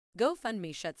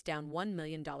GoFundMe shuts down $1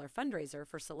 million fundraiser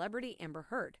for celebrity Amber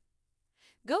Heard.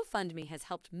 GoFundMe has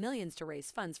helped millions to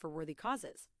raise funds for worthy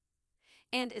causes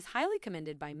and is highly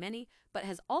commended by many, but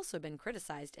has also been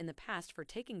criticized in the past for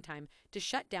taking time to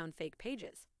shut down fake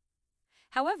pages.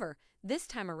 However, this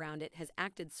time around it has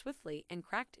acted swiftly and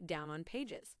cracked down on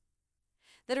pages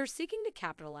that are seeking to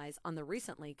capitalize on the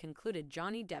recently concluded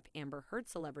Johnny Depp-Amber Heard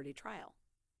celebrity trial.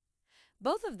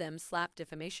 Both of them slapped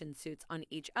defamation suits on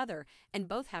each other and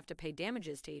both have to pay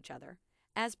damages to each other,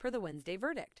 as per the Wednesday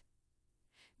verdict.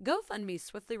 GoFundMe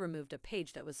swiftly removed a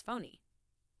page that was phony.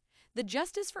 The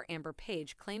Justice for Amber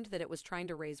page claimed that it was trying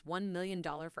to raise $1 million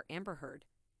for Amber Heard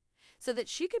so that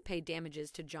she could pay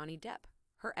damages to Johnny Depp,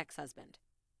 her ex-husband.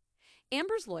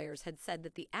 Amber's lawyers had said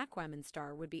that the Aquaman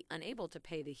star would be unable to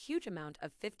pay the huge amount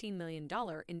of $15 million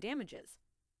in damages.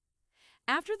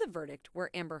 After the verdict,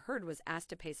 where Amber Heard was asked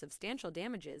to pay substantial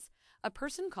damages, a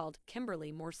person called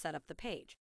Kimberly Moore set up the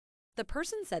page. The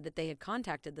person said that they had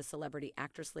contacted the celebrity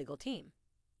actress legal team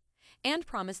and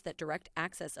promised that direct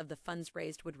access of the funds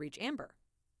raised would reach Amber.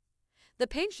 The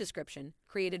page description,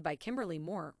 created by Kimberly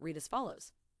Moore, read as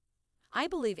follows: "I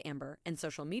believe Amber and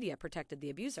social media protected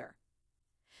the abuser.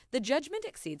 The judgment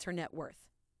exceeds her net worth.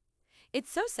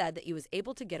 It's so sad that he was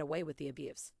able to get away with the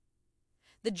abuse.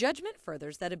 The judgment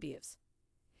furthers that abuse.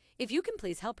 If you can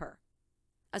please help her."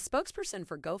 A spokesperson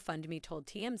for GoFundMe told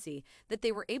TMZ that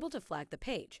they were able to flag the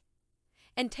page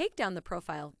and take down the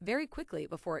profile very quickly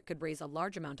before it could raise a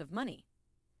large amount of money.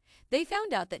 They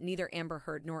found out that neither Amber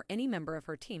Heard nor any member of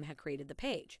her team had created the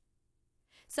page,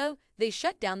 so they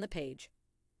shut down the page.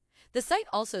 The site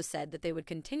also said that they would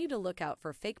continue to look out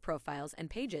for fake profiles and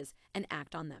pages and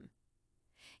act on them.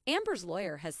 Amber's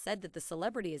lawyer has said that the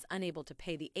celebrity is unable to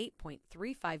pay the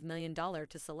 $8.35 million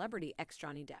to celebrity ex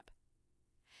Johnny Depp.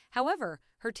 However,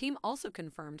 her team also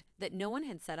confirmed that no one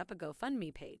had set up a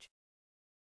GoFundMe page.